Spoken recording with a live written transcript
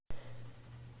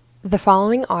The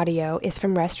following audio is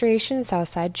from Restoration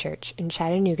Southside Church in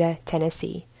Chattanooga,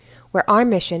 Tennessee, where our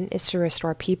mission is to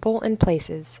restore people and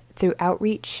places through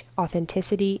outreach,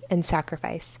 authenticity, and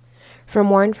sacrifice. For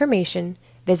more information,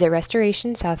 visit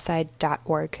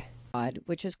restorationsouthside.org. God,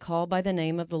 which is called by the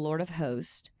name of the Lord of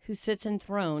hosts, who sits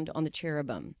enthroned on the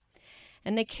cherubim.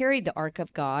 And they carried the ark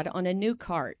of God on a new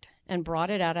cart, and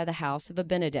brought it out of the house of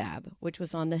Abinadab, which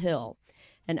was on the hill.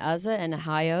 And Uzzah and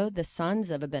Ahio, the sons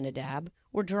of Abinadab,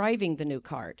 were driving the new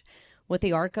cart with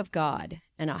the ark of God,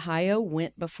 and Ahio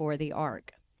went before the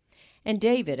ark. And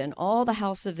David and all the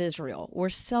house of Israel were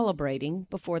celebrating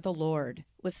before the Lord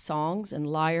with songs and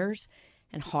lyres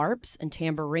and harps and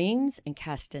tambourines and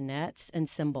castanets and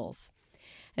cymbals.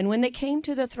 And when they came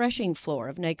to the threshing floor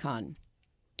of Nacon,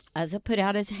 Uzzah put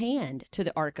out his hand to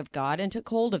the ark of God and took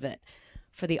hold of it,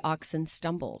 for the oxen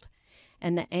stumbled.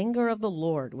 And the anger of the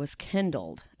Lord was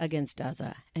kindled against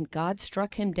Uzzah, and God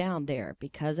struck him down there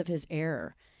because of his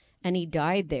error, and he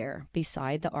died there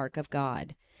beside the ark of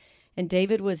God. And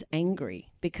David was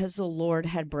angry because the Lord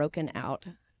had broken out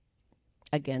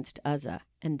against Uzzah,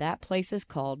 and that place is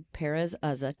called Perez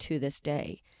Uzzah to this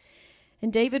day.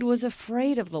 And David was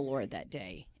afraid of the Lord that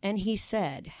day, and he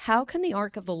said, "How can the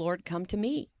ark of the Lord come to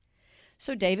me?"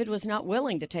 So David was not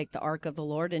willing to take the ark of the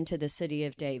Lord into the city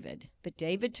of David, but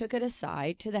David took it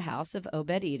aside to the house of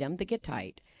Obed-Edom the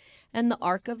Gittite. And the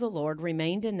ark of the Lord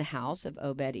remained in the house of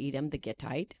Obed-Edom the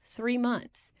Gittite 3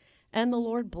 months. And the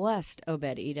Lord blessed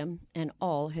Obed-Edom and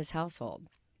all his household.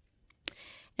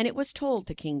 And it was told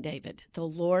to King David, "The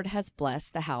Lord has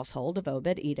blessed the household of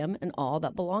Obed-Edom and all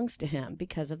that belongs to him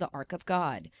because of the ark of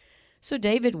God." So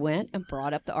David went and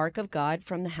brought up the ark of God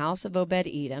from the house of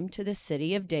Obed-Edom to the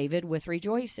city of David with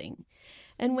rejoicing.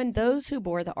 And when those who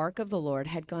bore the ark of the Lord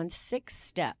had gone 6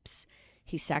 steps,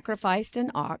 he sacrificed an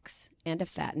ox and a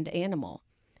fattened animal.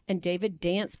 And David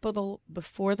danced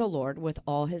before the Lord with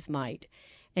all his might.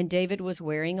 And David was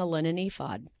wearing a linen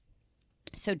ephod.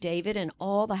 So David and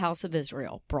all the house of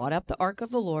Israel brought up the ark of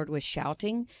the Lord with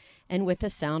shouting and with the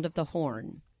sound of the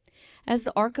horn. As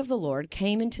the ark of the Lord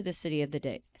came into the city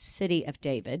of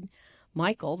David,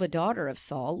 Michal, the daughter of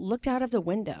Saul, looked out of the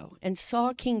window and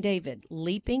saw King David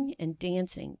leaping and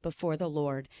dancing before the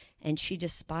Lord, and she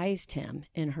despised him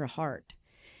in her heart.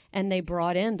 And they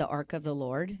brought in the ark of the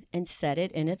Lord and set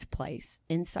it in its place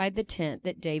inside the tent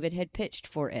that David had pitched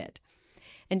for it.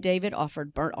 And David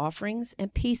offered burnt offerings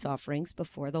and peace offerings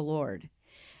before the Lord.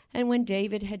 And when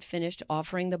David had finished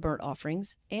offering the burnt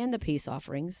offerings and the peace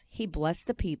offerings, he blessed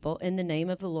the people in the name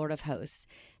of the Lord of hosts,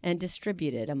 and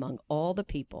distributed among all the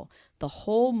people, the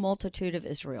whole multitude of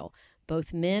Israel,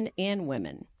 both men and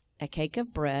women, a cake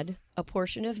of bread, a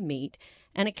portion of meat,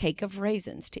 and a cake of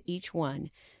raisins to each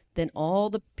one. Then all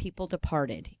the people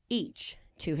departed, each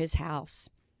to his house.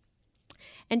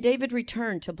 And David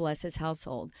returned to bless his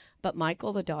household. But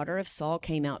Michal, the daughter of Saul,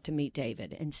 came out to meet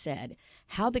David and said,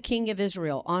 "How the king of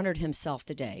Israel honored himself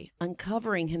today,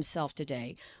 uncovering himself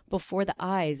today before the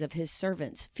eyes of his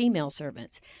servants, female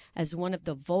servants, as one of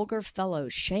the vulgar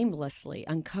fellows shamelessly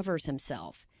uncovers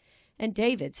himself." And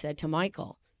David said to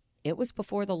Michal, "It was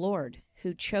before the Lord,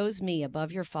 who chose me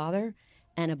above your father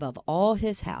and above all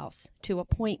his house, to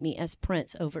appoint me as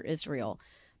prince over Israel,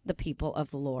 the people of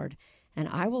the Lord. And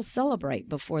I will celebrate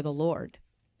before the Lord.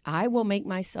 I will make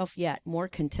myself yet more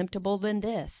contemptible than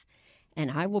this, and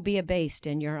I will be abased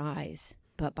in your eyes.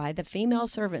 But by the female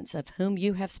servants of whom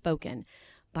you have spoken,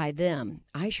 by them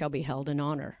I shall be held in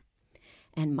honor."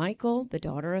 And Michal, the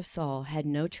daughter of Saul, had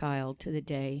no child to the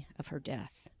day of her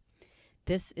death.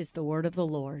 This is the word of the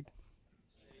Lord.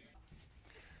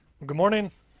 Good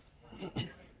morning.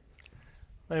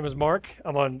 My name is Mark.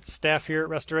 I'm on staff here at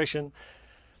Restoration.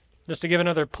 Just to give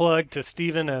another plug to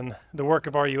Stephen and the work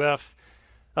of RUF,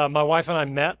 my wife and I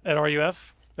met at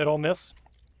RUF at Ole Miss,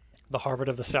 the Harvard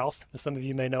of the South, as some of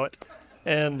you may know it.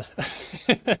 And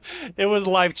it was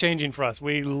life-changing for us.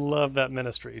 We love that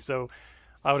ministry. So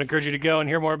I would encourage you to go and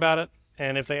hear more about it.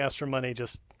 And if they ask for money,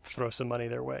 just throw some money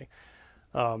their way.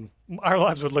 Our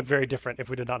lives would look very different if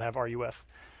we did not have RUF.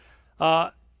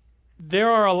 There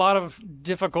are a lot of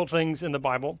difficult things in the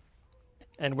Bible.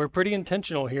 And we're pretty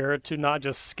intentional here to not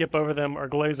just skip over them or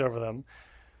glaze over them.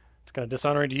 It's kind of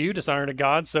dishonoring to you, dishonoring to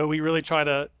God, so we really try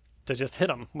to just hit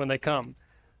them when they come.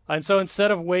 And so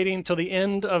instead of waiting till the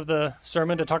end of the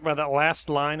sermon to talk about that last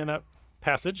line in that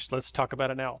passage, let's talk about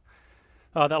it now.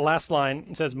 That last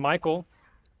line says, "Michal,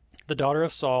 the daughter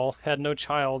of Saul, had no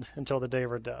child until the day of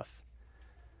her death."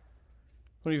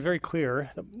 I want to be very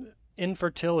clear,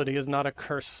 infertility is not a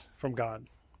curse from God.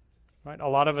 Right? A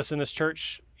lot of us in this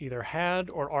church either had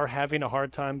or are having a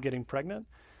hard time getting pregnant.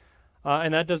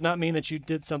 And that does not mean that you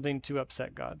did something to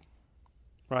upset God.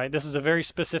 right? This is a very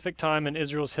specific time in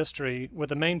Israel's history, with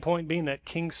the main point being that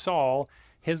King Saul,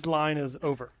 his line is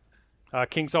over.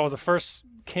 King Saul was the first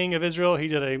king of Israel. He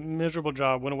did a miserable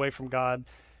job, went away from God.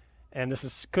 And this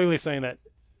is clearly saying that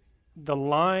the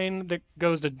line that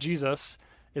goes to Jesus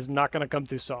is not going to come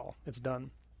through Saul. It's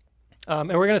done. And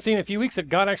we're going to see in a few weeks that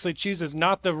God actually chooses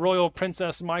not the royal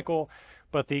princess Michal,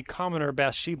 but the commoner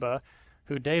Bathsheba,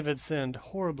 who David sinned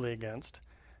horribly against.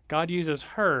 God uses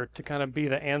her to kind of be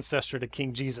the ancestor to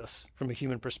King Jesus from a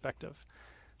human perspective.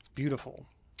 It's beautiful.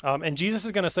 And Jesus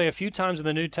is going to say a few times in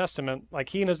the New Testament, like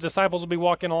he and his disciples will be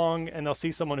walking along and they'll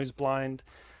see someone who's blind,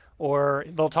 or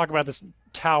they'll talk about this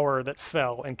tower that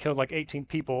fell and killed like 18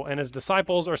 people. And his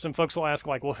disciples or some folks will ask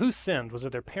like, well, who sinned? Was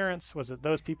it their parents? Was it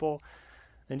those people?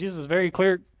 And Jesus is very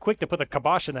quick to put the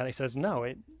kibosh in that. He says,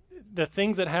 no, the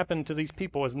things that happened to these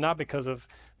people is not because of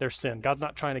their sin. God's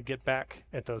not trying to get back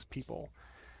at those people.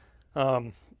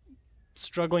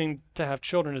 Struggling to have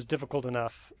children is difficult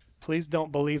enough. Please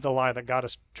don't believe the lie that God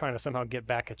is trying to somehow get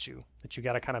back at you, that you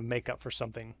got to kind of make up for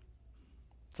something.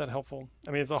 Is that helpful?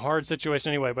 I mean, it's a hard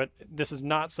situation anyway, but this is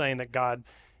not saying that God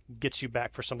gets you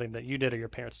back for something that you did or your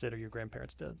parents did or your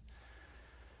grandparents did.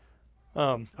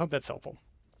 I hope that's helpful.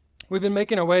 We've been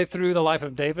making our way through the life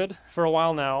of David for a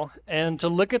while now, and to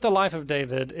look at the life of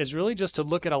David is really just to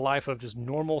look at a life of just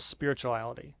normal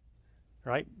spirituality,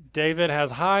 right? David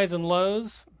has highs and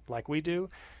lows, like we do.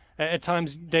 At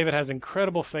times, David has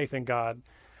incredible faith in God,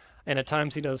 and at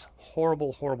times he does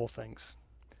horrible, horrible things.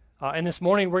 And this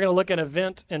morning, we're going to look at an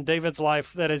event in David's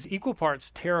life that is equal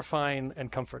parts terrifying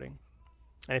and comforting.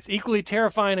 And it's equally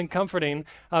terrifying and comforting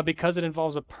because it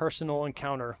involves a personal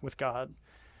encounter with God.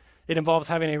 It involves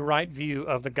having a right view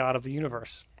of the God of the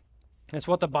universe. It's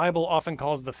what the Bible often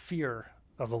calls the fear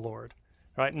of the Lord,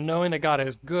 right? Knowing that God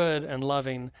is good and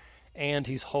loving, and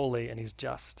he's holy and he's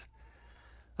just.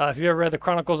 If you ever read the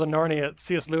Chronicles of Narnia,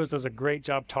 C.S. Lewis does a great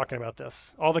job talking about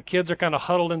this. All the kids are kind of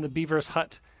huddled in the beaver's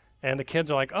hut, and the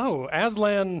kids are like, oh,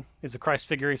 Aslan is a Christ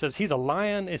figure. He says, he's a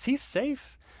lion. Is he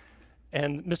safe?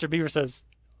 And Mr. Beaver says,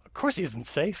 of course he isn't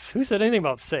safe. Who said anything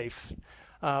about safe?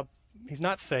 He's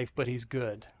not safe, but he's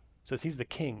good. Says he's the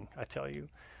king, I tell you.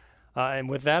 And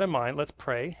with that in mind, let's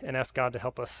pray and ask God to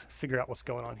help us figure out what's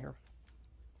going on here.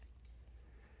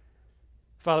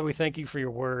 Father, we thank you for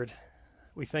your word.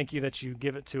 We thank you that you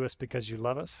give it to us because you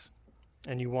love us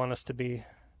and you want us to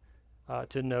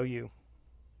know you.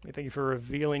 We thank you for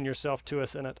revealing yourself to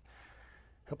us in it.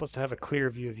 Help us to have a clear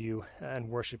view of you and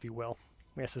worship you well.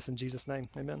 We ask this in Jesus' name.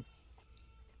 Amen.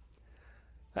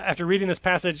 After reading this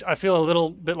passage, I feel a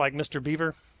little bit like Mr.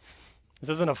 Beaver. This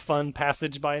isn't a fun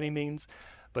passage by any means,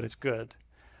 but it's good.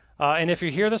 And if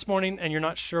you're here this morning and you're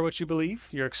not sure what you believe,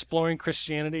 you're exploring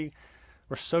Christianity,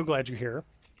 we're so glad you're here.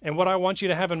 And what I want you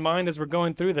to have in mind as we're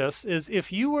going through this is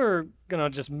if you were going to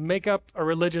just make up a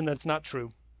religion that's not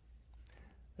true,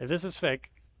 if this is fake,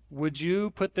 would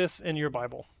you put this in your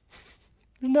Bible?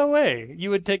 No way. You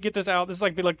would get this out. This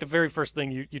is be like the very first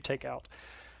thing you take out.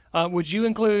 Would you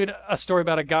include a story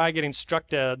about a guy getting struck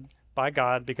dead by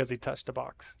God because he touched a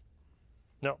box?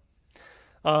 No.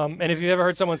 And if you've ever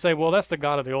heard someone say, well, that's the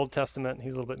God of the Old Testament,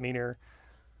 he's a little bit meaner.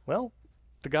 Well,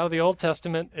 the God of the Old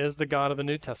Testament is the God of the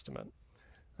New Testament.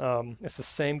 It's the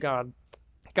same God.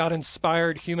 God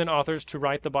inspired human authors to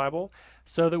write the Bible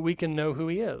so that we can know who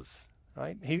he is.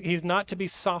 Right? He's not to be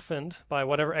softened by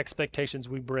whatever expectations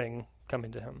we bring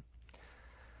coming to him.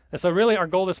 And so really our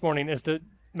goal this morning is to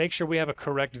make sure we have a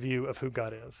correct view of who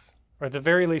God is. Or at the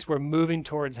very least, we're moving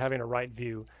towards having a right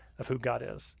view of who God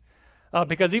is.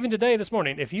 Because even today, this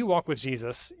morning, if you walk with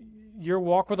Jesus, your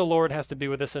walk with the Lord has to be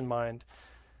with this in mind.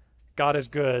 God is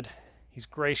good, he's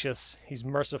gracious, he's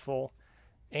merciful,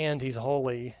 and he's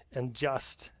holy and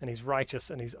just, and he's righteous,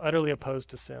 and he's utterly opposed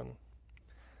to sin.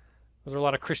 Those are a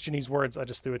lot of Christianese words I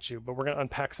just threw at you, but we're going to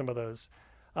unpack some of those.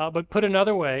 But put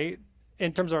another way,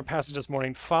 in terms of our passage this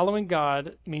morning, following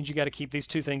God means you got to keep these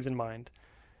two things in mind: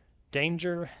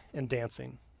 danger and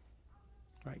dancing.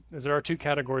 Right? Those are our two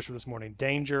categories for this morning: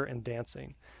 danger and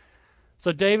dancing.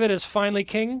 So David is finally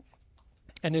king,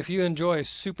 and if you enjoy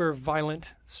super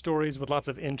violent stories with lots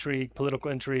of intrigue,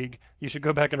 political intrigue, you should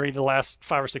go back and read the last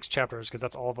 5 or 6 chapters because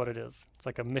that's all of what it is. It's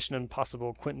like a Mission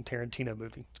Impossible Quentin Tarantino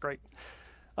movie. It's great.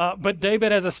 But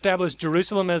David has established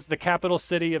Jerusalem as the capital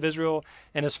city of Israel,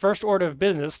 and his first order of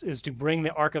business is to bring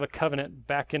the Ark of the Covenant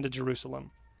back into Jerusalem.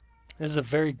 This is a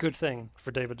very good thing for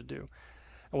David to do.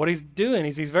 And what he's doing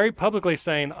is he's very publicly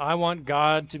saying, I want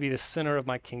God to be the center of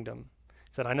my kingdom.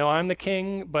 He said, I know I'm the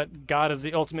king, but God is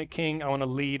the ultimate king. I want to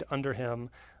lead under him.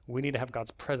 We need to have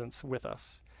God's presence with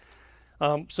us.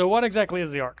 So what exactly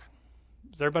is the Ark?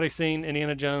 Has everybody seen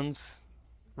Indiana Jones,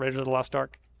 Raiders of the Lost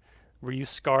Ark? Were you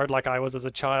scarred like I was as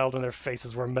a child when their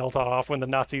faces were melted off when the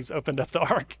Nazis opened up the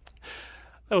ark?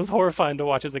 That was horrifying to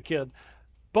watch as a kid.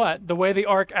 But the way the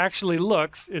ark actually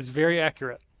looks is very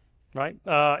accurate, right?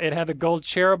 It had the gold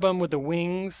cherubim with the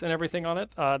wings and everything on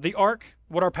it. The ark,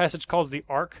 what our passage calls the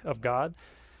ark of God,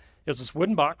 is this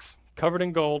wooden box covered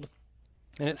in gold,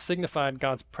 and it signified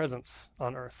God's presence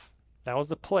on earth. That was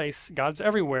the place. God's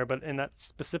everywhere, but in that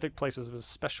specific place was a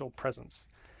special presence.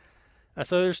 And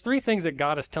so there's three things that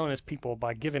God is telling his people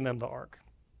by giving them the ark.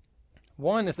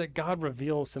 One is that God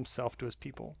reveals himself to his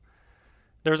people.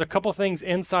 There's a couple things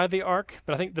inside the ark,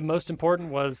 but I think the most important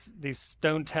was these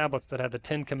stone tablets that had the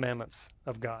 10 commandments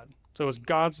of God. So it was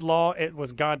God's law. It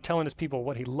was God telling his people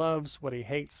what he loves, what he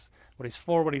hates, what he's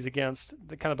for, what he's against,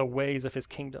 the kind of the ways of his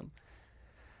kingdom.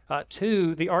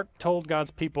 Two, the ark told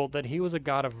God's people that he was a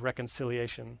God of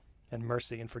reconciliation and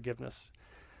mercy and forgiveness.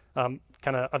 Kind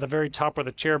of at the very top where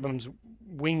the cherubim's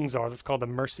wings are, that's called the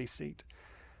mercy seat.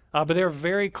 But there are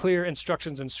very clear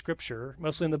instructions in Scripture,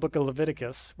 mostly in the book of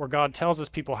Leviticus, where God tells his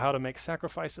people how to make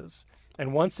sacrifices.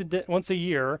 And once a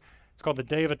year, it's called the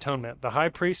Day of Atonement. The high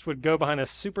priest would go behind a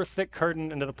super thick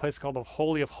curtain into the place called the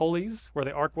Holy of Holies, where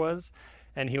the ark was,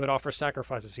 and he would offer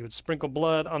sacrifices. He would sprinkle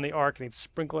blood on the ark, and he'd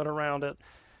sprinkle it around it.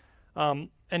 And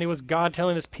it was God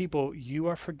telling his people, you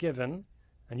are forgiven,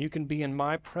 and you can be in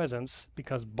my presence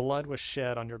because blood was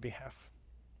shed on your behalf.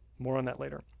 More on that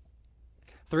later.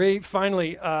 Three,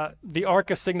 finally, the ark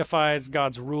signifies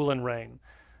God's rule and reign.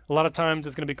 A lot of times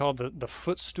it's going to be called the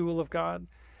footstool of God.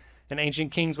 And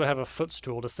ancient kings would have a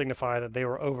footstool to signify that they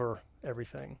were over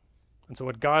everything. And so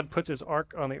when God puts his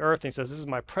ark on the earth and he says, this is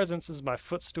my presence, this is my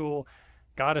footstool,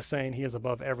 God is saying he is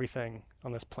above everything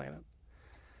on this planet.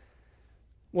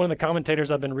 One of the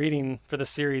commentators I've been reading for this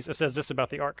series, it says this about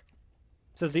the ark.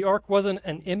 It says, the ark wasn't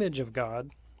an image of God,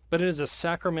 but it is a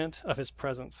sacrament of his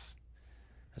presence.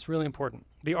 That's really important.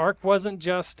 The ark wasn't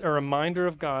just a reminder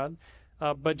of God,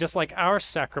 but just like our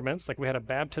sacraments, like we had a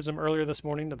baptism earlier this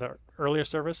morning to the earlier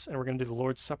service, and we're going to do the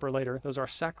Lord's Supper later. Those are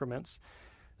sacraments.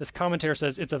 This commentator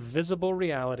says it's a visible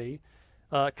reality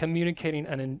communicating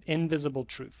an invisible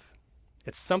truth.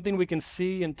 It's something we can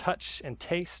see and touch and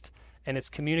taste, and it's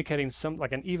communicating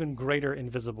like an even greater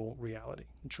invisible reality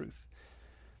and truth.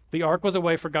 The ark was a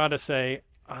way for God to say,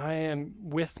 I am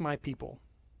with my people.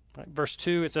 Right? Verse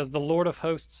 2, it says, the Lord of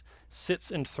hosts sits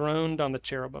enthroned on the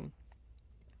cherubim.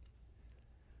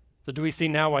 So do we see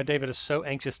now why David is so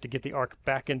anxious to get the ark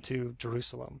back into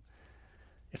Jerusalem?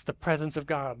 It's the presence of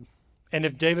God. And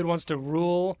if David wants to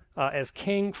rule as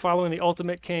king, following the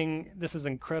ultimate king, this is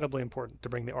incredibly important to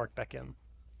bring the ark back in.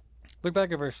 Look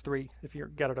back at verse 3 if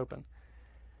you've got it open.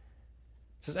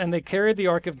 It says, and they carried the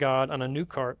ark of God on a new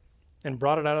cart and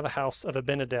brought it out of the house of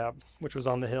Abinadab, which was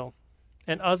on the hill.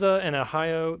 And Uzzah and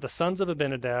Ahio, the sons of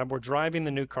Abinadab, were driving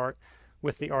the new cart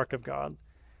with the ark of God.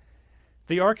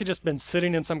 The ark had just been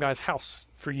sitting in some guy's house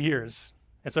for years.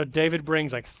 And so David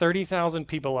brings like 30,000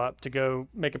 people up to go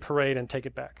make a parade and take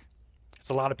it back. It's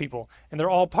a lot of people. And they're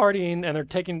all partying and they're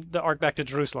taking the ark back to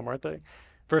Jerusalem, aren't they?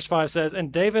 Verse 5 says,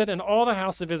 and David and all the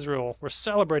house of Israel were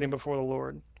celebrating before the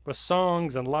Lord with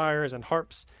songs and lyres and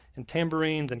harps and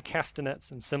tambourines and castanets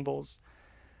and cymbals.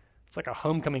 It's like a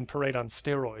homecoming parade on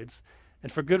steroids.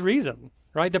 And for good reason,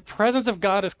 right? The presence of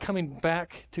God is coming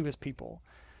back to his people.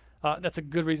 That's a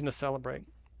good reason to celebrate.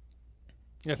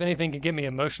 You know, if anything can get me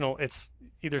emotional, it's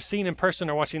either seeing in person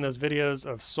or watching those videos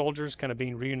of soldiers kind of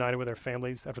being reunited with their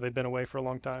families after they've been away for a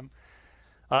long time.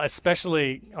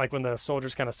 Especially like when the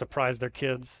soldiers kind of surprise their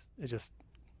kids. You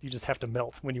just have to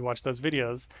melt when you watch those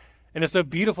videos. And it's so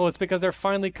beautiful. It's because they're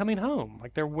finally coming home.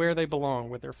 Like they're where they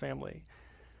belong with their family.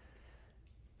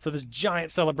 So this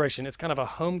giant celebration, it's kind of a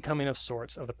homecoming of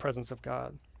sorts of the presence of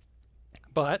God.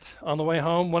 But on the way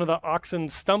home, one of the oxen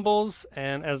stumbles,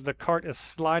 and as the cart is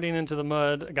sliding into the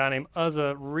mud, a guy named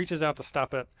Uzzah reaches out to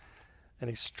stop it, and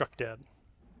he's struck dead.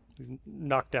 He's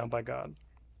knocked down by God.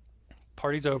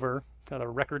 Party's over, kind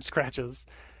of record scratches.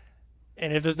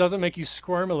 And if this doesn't make you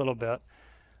squirm a little bit,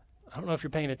 I don't know if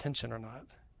you're paying attention or not.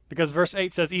 Because verse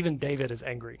 8 says even David is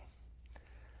angry.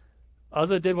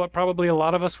 Uzzah did what probably a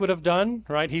lot of us would have done,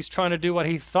 right? He's trying to do what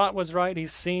he thought was right.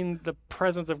 He's seen the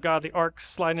presence of God, the ark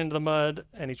slide into the mud,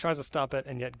 and he tries to stop it,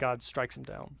 and yet God strikes him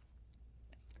down.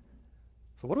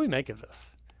 So what do we make of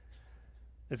this?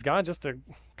 Is God just a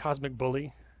cosmic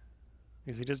bully?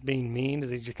 Is he just being mean?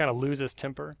 Does he just kind of lose his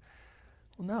temper?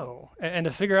 Well, no. And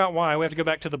to figure out why, we have to go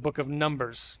back to the book of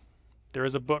Numbers. There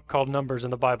is a book called Numbers in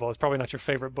the Bible. It's probably not your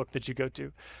favorite book that you go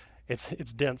to.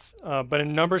 It's dense. But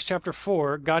in Numbers chapter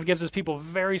 4, God gives his people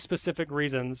very specific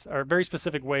reasons, or very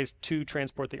specific ways to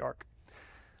transport the ark.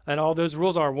 And all those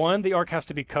rules are, one, the ark has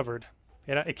to be covered.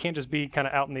 It can't just be kind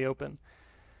of out in the open.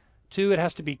 2, it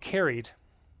has to be carried,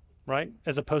 right?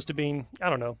 As opposed to being, I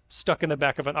don't know, stuck in the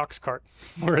back of an ox cart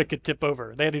where it could tip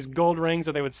over. They had these gold rings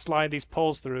that they would slide these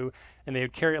poles through, and they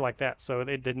would carry it like that so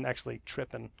they didn't actually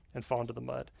trip and fall into the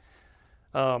mud.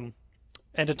 And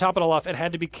to top it all off, it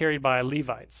had to be carried by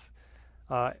Levites,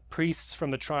 priests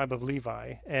from the tribe of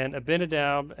Levi. And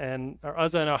Abinadab and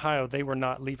Uzzah and Ahio, they were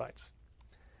not Levites.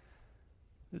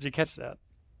 Did you catch that?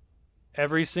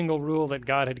 Every single rule that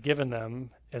God had given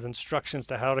them as instructions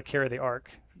to how to carry the ark,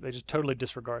 they just totally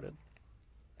disregarded.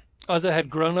 Uzzah had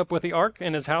grown up with the ark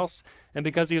in his house, and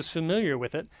because he was familiar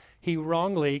with it, he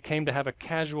wrongly came to have a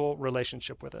casual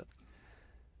relationship with it,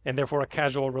 and therefore a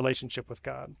casual relationship with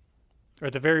God, or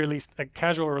at the very least, a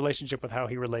casual relationship with how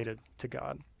he related to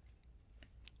God.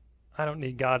 I don't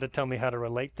need God to tell me how to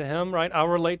relate to him, right? I'll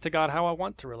relate to God how I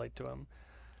want to relate to him.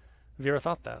 Have you ever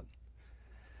thought that?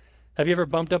 Have you ever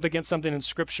bumped up against something in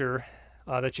Scripture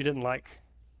that you didn't like,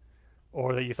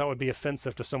 or that you thought would be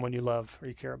offensive to someone you love or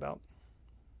you care about?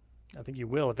 I think you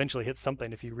will eventually hit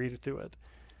something if you read it through it.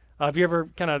 Have you ever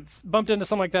kind of bumped into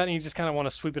something like that and you just kind of want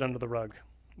to sweep it under the rug,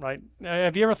 right?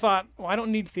 Have you ever thought, well, I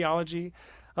don't need theology.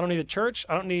 I don't need a church.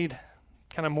 I don't need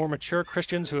kind of more mature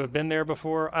Christians who have been there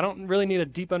before. I don't really need a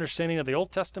deep understanding of the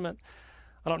Old Testament.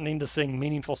 I don't need to sing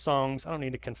meaningful songs. I don't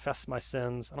need to confess my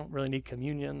sins. I don't really need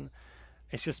communion.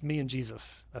 It's just me and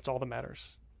Jesus. That's all that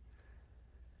matters.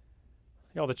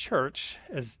 The church,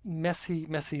 as messy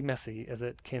as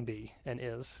it can be and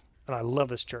is, and I love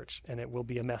this church, and it will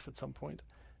be a mess at some point.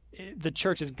 The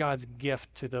church is God's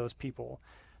gift to those people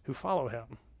who follow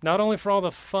him. Not only for all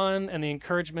the fun and the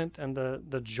encouragement and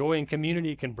the joy and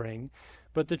community it can bring,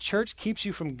 but the church keeps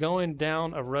you from going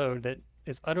down a road that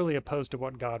is utterly opposed to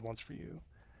what God wants for you.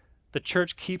 The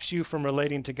church keeps you from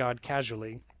relating to God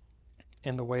casually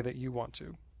in the way that you want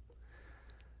to.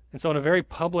 And so in a very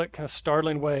public, kind of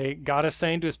startling way, God is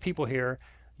saying to his people here,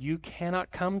 you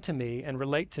cannot come to me and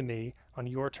relate to me on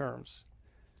your terms.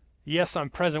 Yes, I'm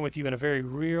present with you in a very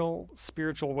real,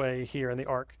 spiritual way here in the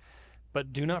ark,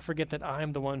 but do not forget that I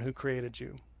am the one who created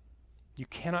you. You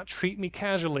cannot treat me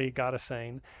casually, God is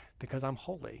saying, because I'm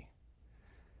holy.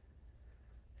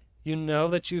 You know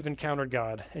that you've encountered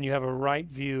God, and you have a right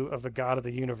view of the God of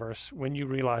the universe when you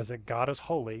realize that God is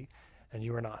holy and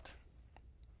you are not.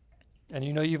 And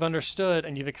you know you've understood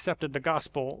and you've accepted the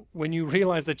gospel when you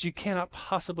realize that you cannot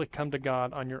possibly come to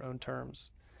God on your own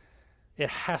terms. It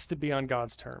has to be on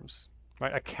God's terms,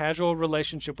 right? A casual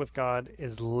relationship with God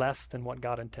is less than what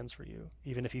God intends for you,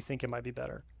 even if you think it might be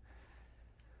better.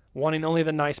 Wanting only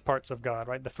the nice parts of God,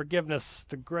 right? The forgiveness,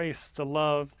 the grace, the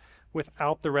love,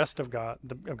 without the rest of God.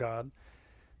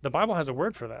 The Bible has a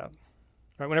word for that,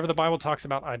 right? Whenever the Bible talks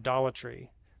about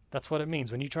idolatry, that's what it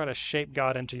means. When you try to shape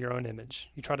God into your own image,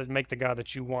 you try to make the God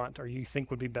that you want or you think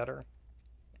would be better.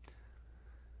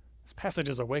 This passage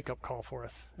is a wake-up call for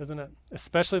us, isn't it?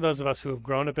 Especially those of us who have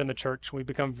grown up in the church. We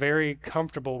become very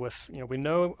comfortable with, we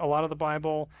know a lot of the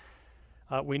Bible.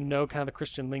 We know kind of the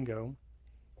Christian lingo.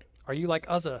 Are you like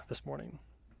Uzzah this morning?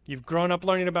 You've grown up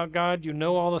learning about God. You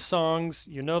know all the songs.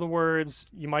 You know the words.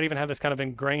 You might even have this kind of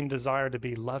ingrained desire to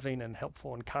be loving and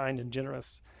helpful and kind and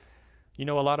generous. You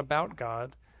know a lot about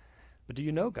God. But do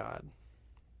you know God?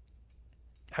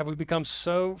 Have we become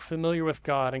so familiar with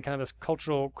God and kind of this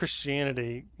cultural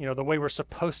Christianity, the way we're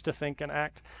supposed to think and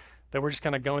act, that we're just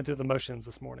kind of going through the motions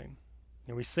this morning?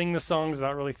 We sing the songs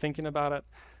without really thinking about it.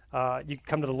 You can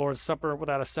come to the Lord's Supper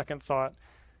without a second thought.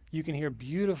 You can hear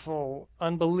beautiful,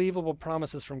 unbelievable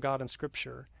promises from God in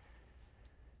Scripture.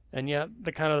 And yet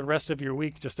the kind of the rest of your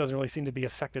week just doesn't really seem to be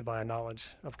affected by a knowledge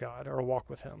of God or a walk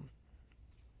with him.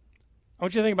 I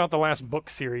want you to think about the last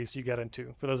book series you got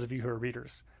into, for those of you who are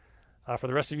readers. For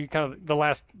the rest of you, kind of the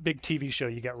last big TV show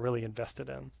you got really invested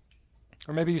in.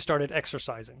 Or maybe you started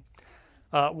exercising.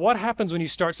 What happens when you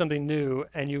start something new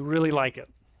and you really like it?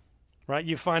 Right?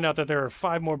 You find out that there are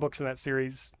 5 more books in that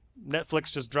series.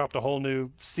 Netflix just dropped a whole new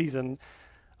season.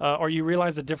 Or you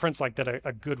realize the difference like that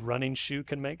a good running shoe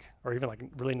can make, or even like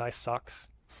really nice socks.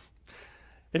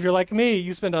 If you're like me,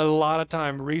 you spend a lot of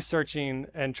time researching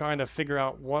and trying to figure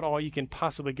out what all you can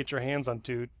possibly get your hands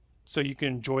onto so you can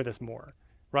enjoy this more,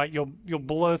 right? You'll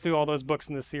blow through all those books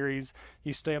in the series.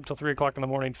 You stay up till 3 o'clock in the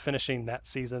morning finishing that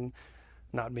season.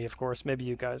 Not me, of course, maybe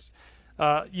you guys.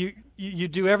 You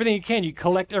do everything you can. You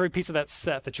collect every piece of that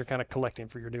set that you're kind of collecting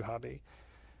for your new hobby.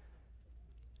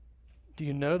 Do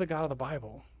you know the God of the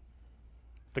Bible?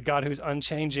 The God who's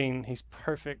unchanging, he's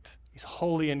perfect, he's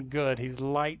holy and good, he's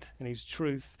light and he's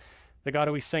truth. The God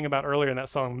who we sang about earlier in that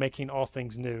song, making all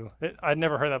things new. I'd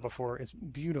never heard that before. It's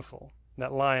beautiful.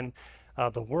 That line,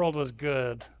 the world was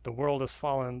good, the world has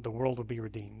fallen, the world will be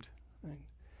redeemed. Right?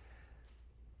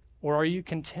 Or are you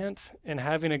content in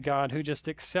having a God who just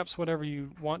accepts whatever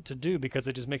you want to do because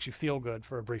it just makes you feel good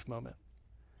for a brief moment?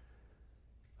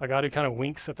 A God who kind of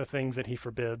winks at the things that he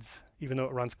forbids, even though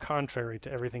it runs contrary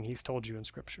to everything he's told you in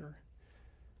Scripture.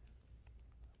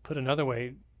 Put another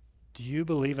way, do you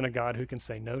believe in a God who can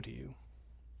say no to you?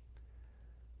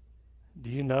 Do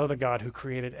you know the God who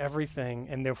created everything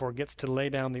and therefore gets to lay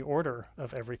down the order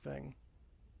of everything?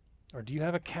 Or do you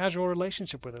have a casual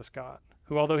relationship with this God,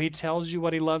 who, although he tells you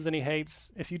what he loves and he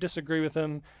hates, if you disagree with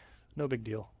him, no big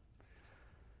deal?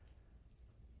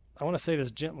 I want to say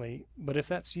this gently, but if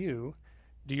that's you,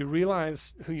 do you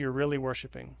realize who you're really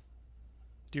worshiping?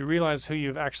 Do you realize who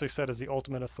you've actually set as the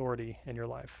ultimate authority in your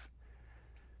life?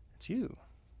 It's you.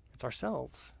 It's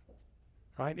ourselves,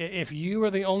 right? If you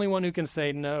are the only one who can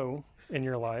say no in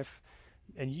your life,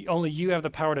 and only you have the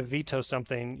power to veto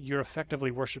something, you're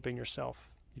effectively worshiping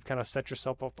yourself. You've kind of set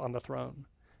yourself up on the throne.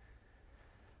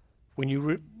 When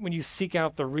you seek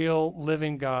out the real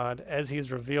living God as he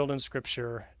is revealed in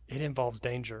Scripture, it involves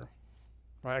danger,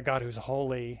 right? A God who's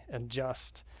holy and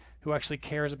just, who actually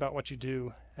cares about what you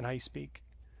do and how you speak.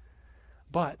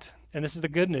 But, and this is the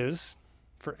good news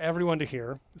for everyone to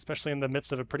hear, especially in the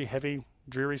midst of a pretty heavy,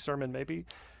 dreary sermon maybe,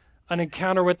 an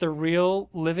encounter with the real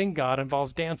living God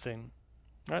involves dancing.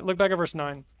 All right, look back at verse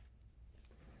 9.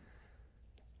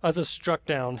 Uzzah struck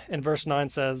down, and verse 9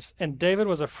 says, "And David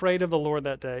was afraid of the Lord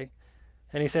that day,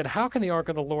 and he said, 'How can the ark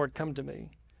of the Lord come to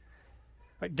me?'"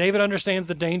 Right, David understands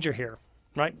the danger here,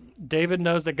 right? David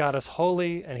knows that God is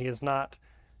holy, and he is not.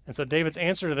 And so David's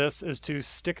answer to this is to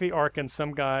stick the ark in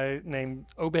some guy named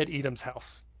Obed-Edom's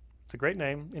house. It's a great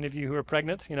name. Any of you who are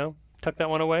pregnant, tuck that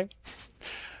one away.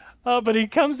 But he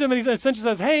comes to him and he essentially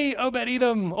says, "Hey,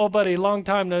 Obed-Edom, old buddy, long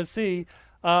time no see.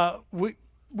 We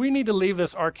need to leave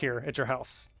this ark here at your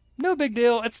house. No big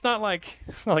deal. It's not like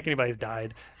anybody's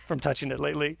died from touching it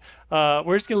lately.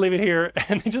 We're just going to leave it here,"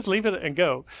 and they just leave it and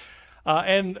go.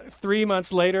 And 3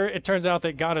 months later, it turns out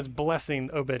that God is blessing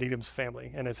Obed-Edom's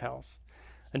family and his house.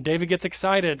 And David gets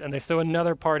excited, and they throw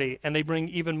another party, and they bring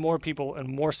even more people and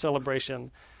more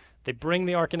celebration. They bring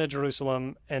the ark into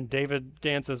Jerusalem, and David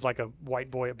dances like a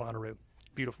white boy at Bonnaroo.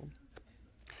 Beautiful.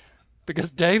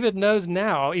 Because David knows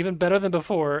now, even better than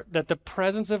before, that the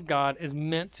presence of God is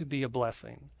meant to be a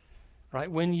blessing. Right?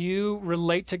 When you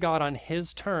relate to God on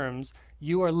his terms,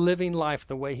 you are living life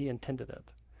the way he intended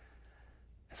it.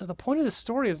 And so the point of this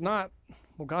story is not,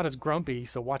 well, God is grumpy,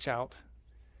 so watch out.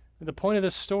 The point of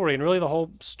this story, and really the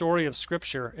whole story of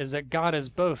Scripture, is that God is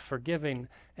both forgiving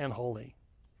and holy.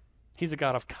 He's a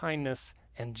God of kindness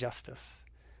and justice.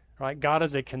 Right? God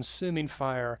is a consuming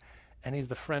fire, and he's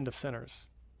the friend of sinners.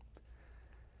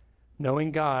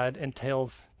 Knowing God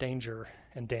entails danger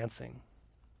and dancing,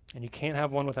 and you can't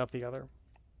have one without the other.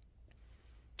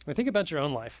 When you think about your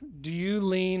own life, do you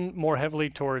lean more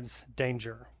heavily towards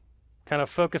danger, kind of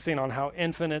focusing on how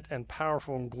infinite and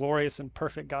powerful and glorious and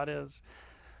perfect God is,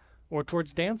 or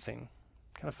towards dancing,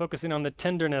 kind of focusing on the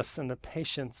tenderness and the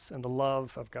patience and the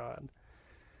love of God?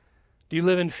 Do you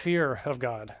live in fear of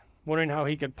God, wondering how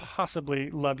he could possibly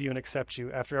love you and accept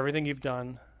you after everything you've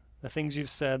done, the things you've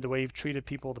said, the way you've treated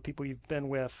people, the people you've been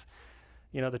with,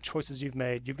 the choices you've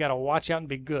made? You've got to watch out and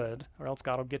be good, or else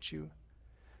God will get you.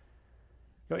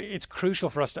 It's crucial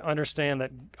for us to understand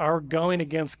that our going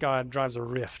against God drives a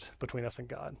rift between us and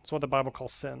God. It's what the Bible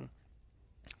calls sin.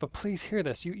 But please hear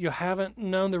this. You haven't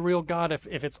known the real God if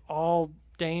it's all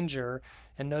danger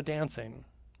and no dancing,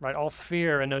 right? All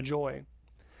fear and no joy.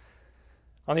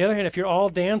 On the other hand, if you're all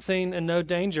dancing and no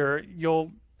danger,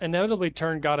 you'll inevitably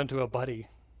turn God into a buddy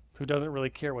who doesn't really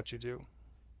care what you do.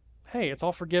 Hey, it's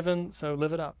all forgiven, so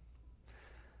live it up.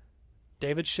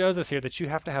 David shows us here that you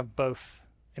have to have both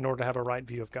in order to have a right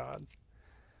view of God.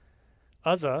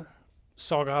 Uzzah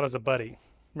saw God as a buddy.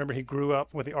 Remember, he grew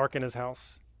up with the ark in his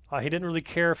house. He didn't really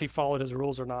care if he followed his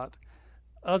rules or not.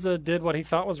 Uzzah did what he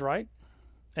thought was right,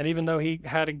 and even though he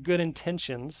had good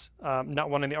intentions, not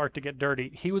wanting the ark to get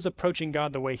dirty, he was approaching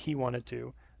God the way he wanted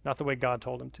to, not the way God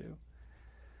told him to.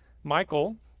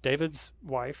 Michal, David's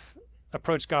wife,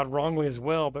 approached God wrongly as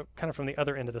well, but kind of from the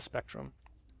other end of the spectrum.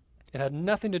 It had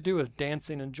nothing to do with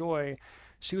dancing and joy.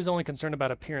 She was only concerned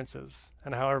about appearances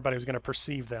and how everybody was going to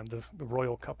perceive them, the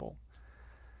royal couple.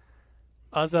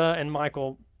 Uzzah and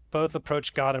Michal both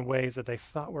approached God in ways that they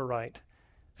thought were right,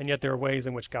 and yet there were ways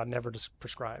in which God never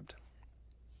prescribed.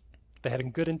 They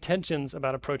had good intentions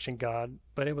about approaching God,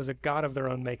 but it was a God of their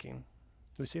own making.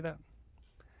 Do we see that?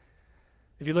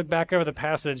 If you look back over the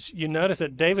passage, you notice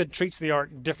that David treats the ark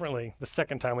differently the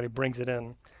second time when he brings it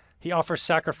in. He offers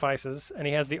sacrifices, and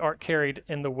he has the ark carried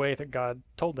in the way that God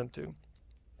told them to.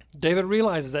 David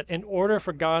realizes that in order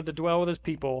for God to dwell with his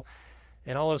people,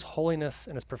 In all his holiness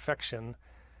and his perfection,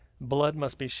 blood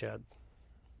must be shed.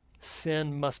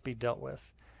 Sin must be dealt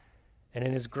with. And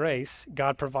in his grace,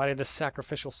 God provided this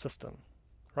sacrificial system.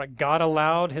 Right? God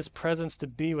allowed his presence to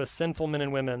be with sinful men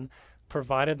and women,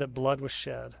 provided that blood was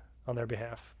shed on their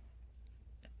behalf.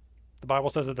 The Bible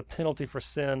says that the penalty for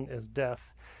sin is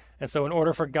death. And so in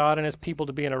order for God and his people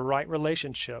to be in a right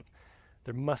relationship,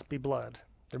 there must be blood.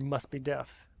 There must be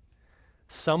death.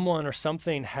 Someone or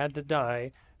something had to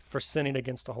die for sinning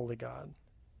against a holy God.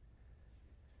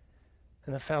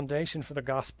 And the foundation for the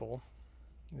gospel,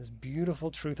 this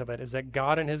beautiful truth of it, is that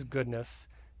God in his goodness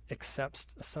accepts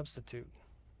a substitute.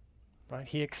 Right?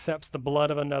 He accepts the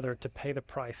blood of another to pay the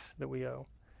price that we owe.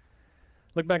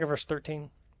 Look back at verse 13.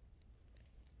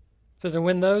 It says, "And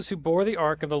when those who bore the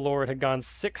ark of the Lord had gone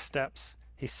 6 steps,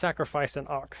 he sacrificed an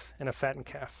ox and a fattened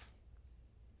calf."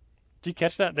 Do you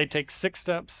catch that? They take 6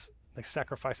 steps, they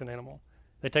sacrifice an animal.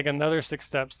 They take another 6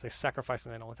 steps, they sacrifice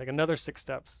an animal. They take another 6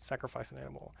 steps, sacrifice an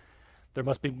animal. There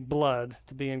must be blood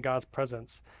to be in God's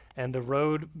presence, and the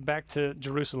road back to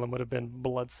Jerusalem would have been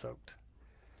blood-soaked.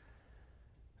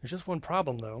 There's just one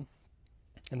problem, though.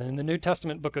 And then in the New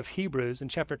Testament book of Hebrews, in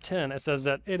chapter 10, it says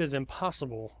that it is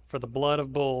impossible for the blood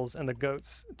of bulls and the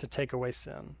goats to take away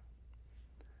sin.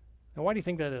 Now, why do you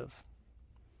think that is?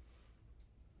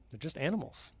 They're just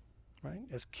animals, right?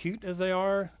 As cute as they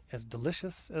are, as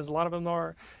delicious as a lot of them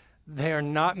are, they are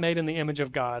not made in the image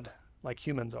of God like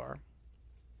humans are.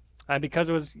 And because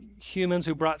it was humans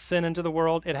who brought sin into the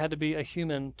world, it had to be a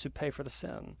human to pay for the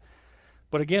sin.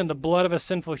 But again, the blood of a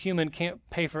sinful human can't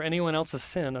pay for anyone else's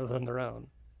sin other than their own.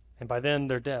 And by then,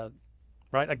 they're dead,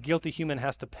 right? A guilty human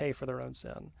has to pay for their own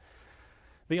sin.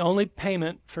 The only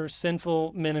payment for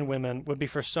sinful men and women would be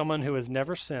for someone who has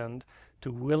never sinned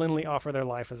to willingly offer their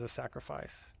life as a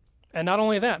sacrifice. And not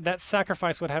only that, that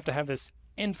sacrifice would have to have this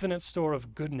infinite store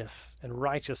of goodness and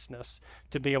righteousness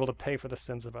to be able to pay for the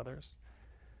sins of others.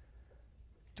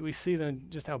 Do we see then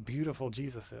just how beautiful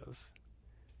Jesus is?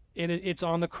 It's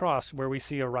on the cross where we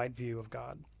see a right view of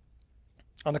God.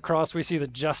 On the cross, we see the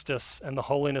justice and the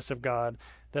holiness of God,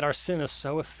 that our sin is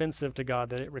so offensive to God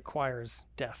that it requires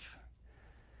death.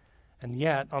 And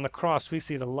yet, on the cross, we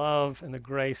see the love and the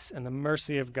grace and the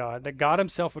mercy of God, that God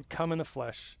himself would come in the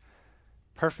flesh,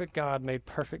 perfect God made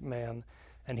perfect man,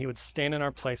 and he would stand in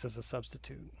our place as a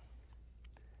substitute.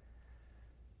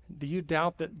 Do you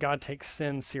doubt that God takes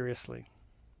sin seriously?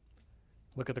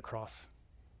 Look at the cross.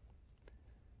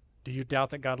 Do you doubt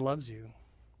that God loves you?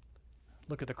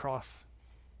 Look at the cross.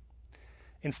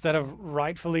 Instead of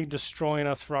rightfully destroying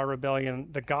us for our rebellion,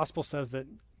 the gospel says that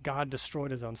God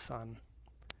destroyed his own son.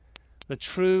 The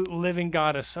true living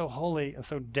God is so holy and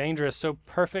so dangerous, so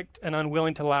perfect and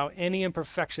unwilling to allow any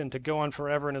imperfection to go on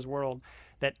forever in his world,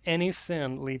 that any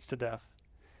sin leads to death.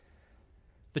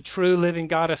 The true living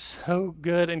God is so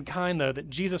good and kind, though, that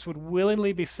Jesus would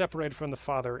willingly be separated from the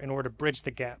Father in order to bridge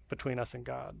the gap between us and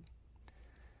God.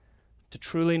 To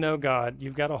truly know God,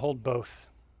 you've got to hold both,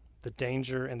 the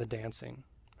danger and the dancing,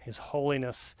 his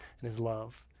holiness and his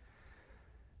love.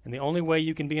 And the only way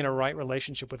you can be in a right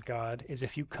relationship with God is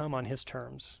if you come on his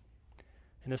terms.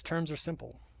 And his terms are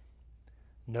simple.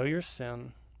 Know your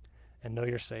sin and know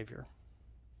your Savior.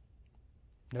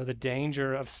 Know the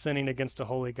danger of sinning against a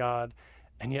holy God,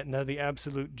 and yet know the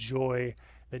absolute joy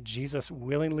that Jesus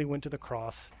willingly went to the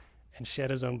cross and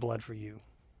shed his own blood for you.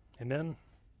 Amen?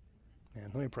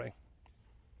 And let me pray.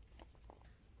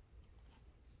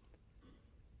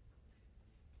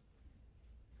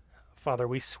 Father,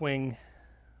 we swing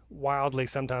wildly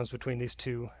sometimes between these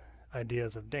two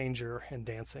ideas of danger and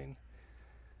dancing,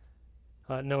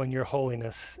 knowing your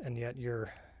holiness and yet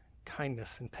your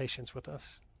kindness and patience with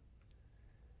us.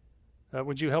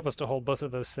 Would you help us to hold both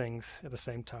of those things at the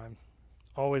same time,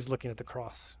 always looking at the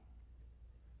cross?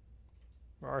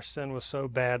 Our sin was so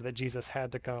bad that Jesus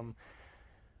had to come,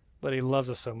 but he loves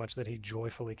us so much that he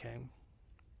joyfully came.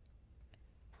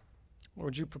 Or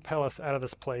would you propel us out of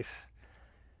this place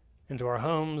into our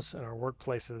homes and our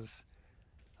workplaces,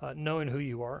 knowing who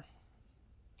you are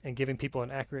and giving people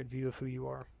an accurate view of who you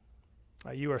are.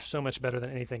 You are so much better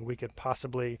than anything we could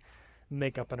possibly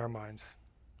make up in our minds.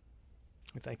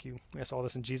 We thank you. We ask all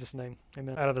this in Jesus' name.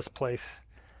 Amen. Out of this place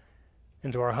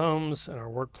into our homes and our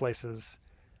workplaces,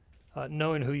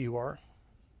 knowing who you are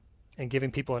and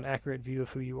giving people an accurate view of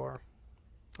who you are.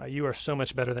 You are so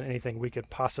much better than anything we could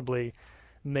possibly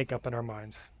make up in our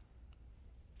minds.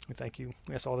 We thank you.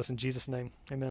 We ask all this in Jesus' name. Amen.